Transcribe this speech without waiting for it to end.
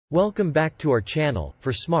Welcome back to our channel,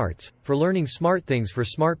 for smarts, for learning smart things for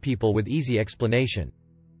smart people with easy explanation.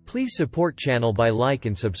 Please support channel by like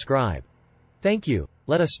and subscribe. Thank you.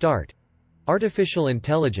 Let us start. Artificial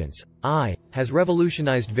intelligence, AI, has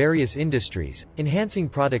revolutionized various industries, enhancing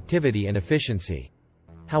productivity and efficiency.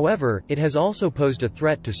 However, it has also posed a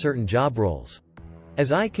threat to certain job roles.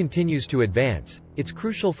 As AI continues to advance, it's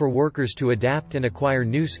crucial for workers to adapt and acquire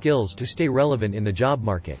new skills to stay relevant in the job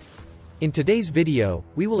market. In today's video,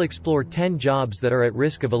 we will explore 10 jobs that are at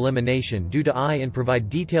risk of elimination due to AI and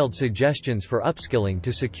provide detailed suggestions for upskilling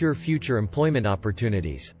to secure future employment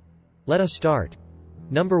opportunities. Let us start.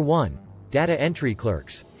 Number 1. Data entry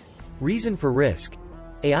clerks. Reason for risk.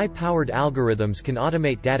 AI-powered algorithms can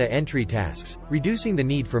automate data entry tasks, reducing the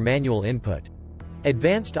need for manual input.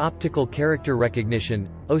 Advanced optical character recognition,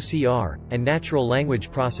 OCR, and natural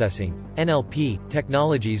language processing, NLP,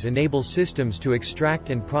 technologies enable systems to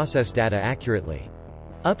extract and process data accurately.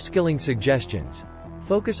 Upskilling suggestions.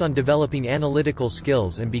 Focus on developing analytical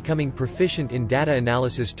skills and becoming proficient in data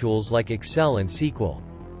analysis tools like Excel and SQL.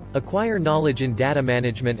 Acquire knowledge in data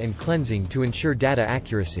management and cleansing to ensure data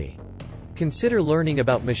accuracy. Consider learning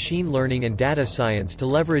about machine learning and data science to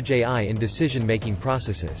leverage AI in decision-making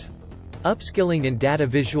processes. Upskilling in data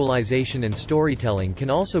visualization and storytelling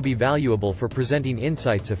can also be valuable for presenting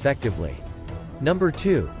insights effectively. Number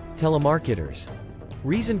 2. Telemarketers.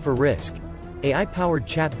 Reason for risk. AI-powered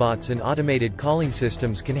chatbots and automated calling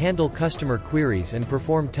systems can handle customer queries and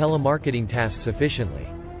perform telemarketing tasks efficiently.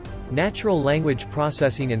 Natural language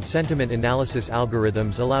processing and sentiment analysis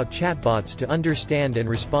algorithms allow chatbots to understand and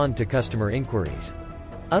respond to customer inquiries.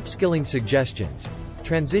 Upskilling suggestions.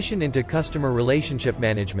 Transition into customer relationship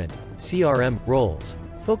management, CRM, roles,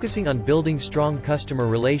 focusing on building strong customer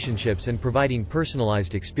relationships and providing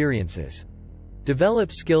personalized experiences.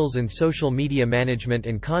 Develop skills in social media management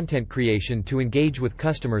and content creation to engage with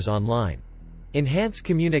customers online. Enhance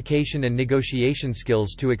communication and negotiation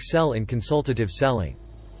skills to excel in consultative selling.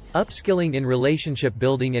 Upskilling in relationship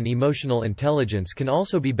building and emotional intelligence can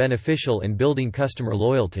also be beneficial in building customer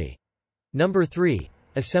loyalty. Number 3.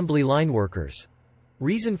 Assembly line workers.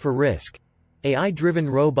 Reason for risk. AI-driven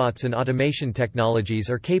robots and automation technologies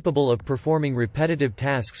are capable of performing repetitive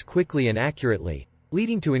tasks quickly and accurately,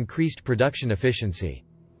 leading to increased production efficiency.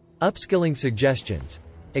 Upskilling suggestions.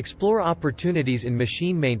 Explore opportunities in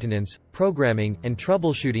machine maintenance, programming, and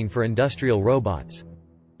troubleshooting for industrial robots.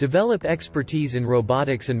 Develop expertise in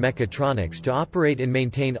robotics and mechatronics to operate and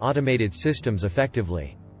maintain automated systems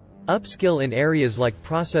effectively. Upskill in areas like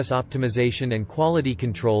process optimization and quality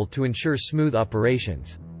control to ensure smooth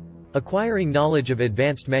operations. Acquiring knowledge of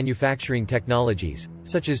advanced manufacturing technologies,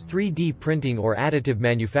 such as 3D printing or additive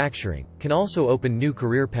manufacturing, can also open new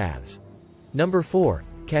career paths. Number 4.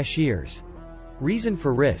 Cashiers. Reason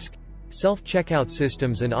for risk. Self-checkout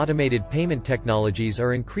systems and automated payment technologies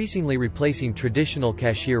are increasingly replacing traditional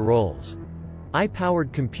cashier roles.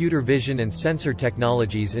 AI-powered computer vision and sensor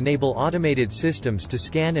technologies enable automated systems to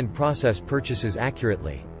scan and process purchases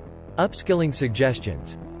accurately. Upskilling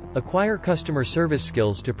suggestions. Acquire customer service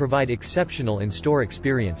skills to provide exceptional in-store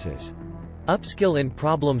experiences. Upskill in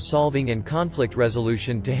problem-solving and conflict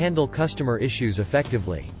resolution to handle customer issues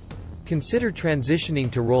effectively. Consider transitioning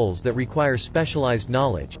to roles that require specialized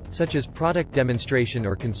knowledge, such as product demonstration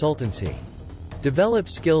or consultancy. Develop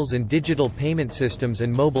skills in digital payment systems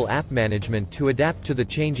and mobile app management to adapt to the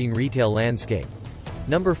changing retail landscape.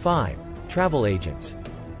 Number 5. Travel agents.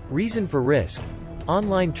 Reason for risk.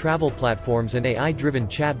 Online travel platforms and AI-driven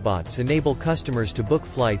chatbots enable customers to book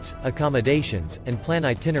flights, accommodations, and plan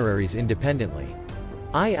itineraries independently.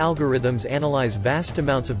 AI algorithms analyze vast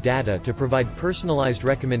amounts of data to provide personalized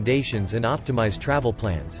recommendations and optimize travel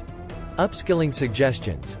plans. Upskilling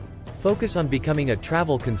suggestions. Focus on becoming a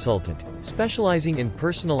travel consultant, specializing in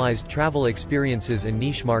personalized travel experiences and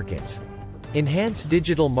niche markets. Enhance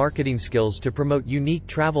digital marketing skills to promote unique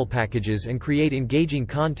travel packages and create engaging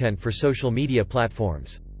content for social media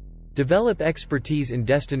platforms. Develop expertise in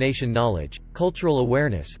destination knowledge, cultural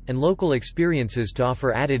awareness, and local experiences to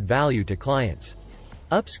offer added value to clients.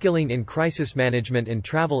 Upskilling in crisis management and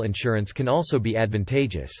travel insurance can also be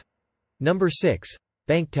advantageous. Number 6.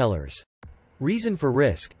 Bank tellers. Reason for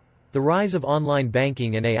risk. The rise of online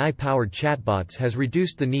banking and AI-powered chatbots has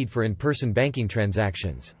reduced the need for in-person banking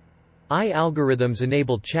transactions. AI algorithms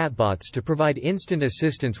enable chatbots to provide instant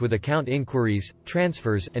assistance with account inquiries,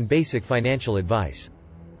 transfers, and basic financial advice.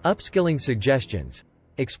 Upskilling suggestions.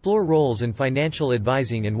 Explore roles in financial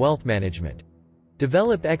advising and wealth management.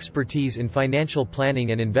 Develop expertise in financial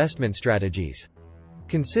planning and investment strategies.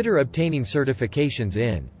 Consider obtaining certifications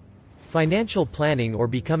in financial planning or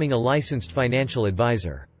becoming a licensed financial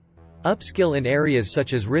advisor. Upskill in areas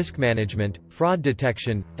such as risk management, fraud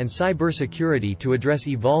detection, and cybersecurity to address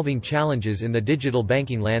evolving challenges in the digital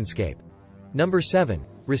banking landscape. Number 7.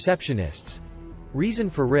 Receptionists. Reason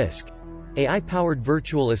for risk. AI-powered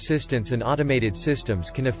virtual assistants and automated systems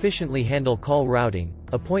can efficiently handle call routing,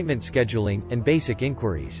 appointment scheduling, and basic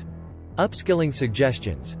inquiries. Upskilling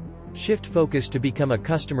suggestions. Shift focus to become a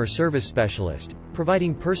customer service specialist,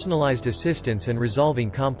 providing personalized assistance and resolving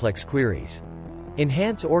complex queries.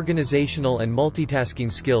 Enhance organizational and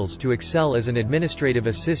multitasking skills to excel as an administrative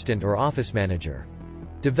assistant or office manager.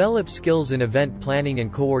 Develop skills in event planning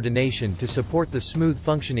and coordination to support the smooth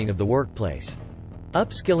functioning of the workplace.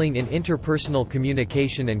 Upskilling in interpersonal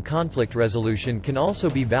communication and conflict resolution can also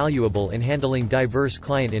be valuable in handling diverse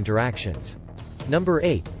client interactions. Number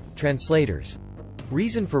 8. Translators.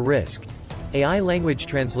 Reason for risk. AI language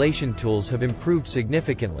translation tools have improved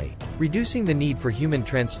significantly, reducing the need for human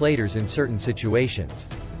translators in certain situations.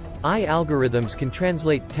 AI algorithms can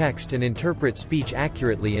translate text and interpret speech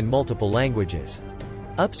accurately in multiple languages.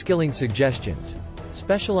 Upskilling suggestions.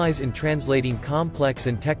 Specialize in translating complex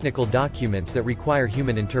and technical documents that require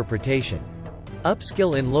human interpretation.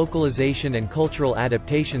 Upskill in localization and cultural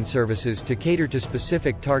adaptation services to cater to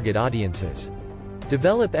specific target audiences.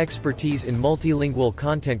 Develop expertise in multilingual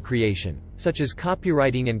content creation, such as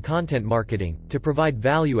copywriting and content marketing, to provide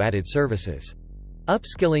value-added services.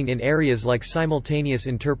 Upskilling in areas like simultaneous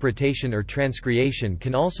interpretation or transcreation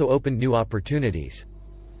can also open new opportunities.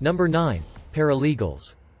 Number 9.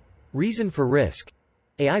 Paralegals. Reason for risk.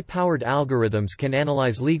 AI-powered algorithms can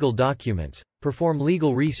analyze legal documents, perform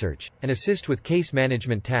legal research, and assist with case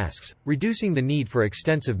management tasks, reducing the need for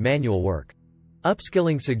extensive manual work.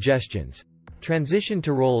 Upskilling suggestions. Transition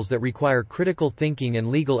to roles that require critical thinking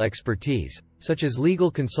and legal expertise, such as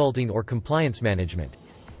legal consulting or compliance management.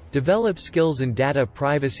 Develop skills in data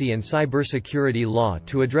privacy and cybersecurity law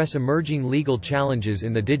to address emerging legal challenges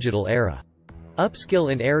in the digital era.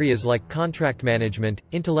 Upskill in areas like contract management,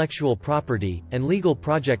 intellectual property, and legal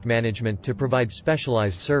project management to provide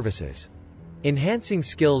specialized services. Enhancing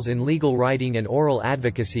skills in legal writing and oral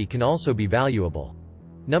advocacy can also be valuable.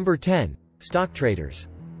 Number 10. Stock traders.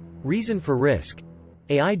 Reason for risk.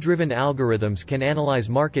 AI-driven algorithms can analyze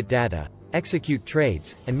market data, execute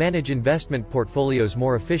trades, and manage investment portfolios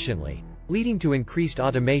more efficiently, leading to increased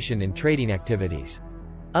automation in trading activities.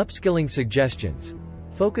 Upskilling suggestions.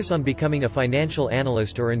 Focus on becoming a financial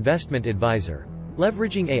analyst or investment advisor,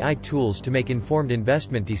 leveraging AI tools to make informed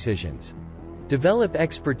investment decisions. Develop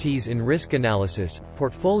expertise in risk analysis,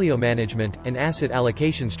 portfolio management, and asset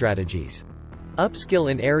allocation strategies. Upskill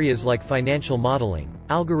in areas like financial modeling,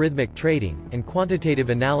 algorithmic trading, and quantitative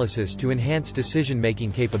analysis to enhance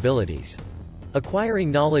decision-making capabilities.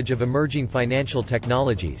 Acquiring knowledge of emerging financial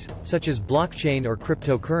technologies, such as blockchain or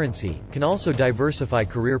cryptocurrency, can also diversify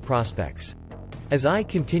career prospects. As AI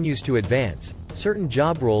continues to advance, certain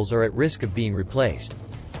job roles are at risk of being replaced.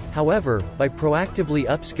 However, by proactively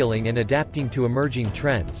upskilling and adapting to emerging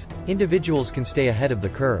trends, individuals can stay ahead of the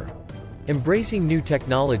curve. Embracing new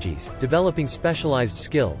technologies, developing specialized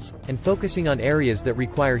skills, and focusing on areas that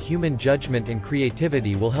require human judgment and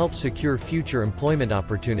creativity will help secure future employment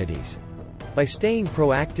opportunities. By staying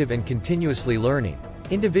proactive and continuously learning,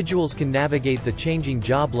 individuals can navigate the changing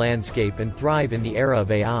job landscape and thrive in the era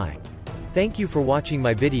of AI. Thank you for watching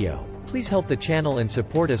my video. Please help the channel and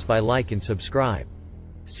support us by like and subscribe.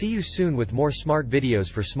 See you soon with more smart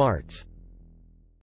videos for smarts.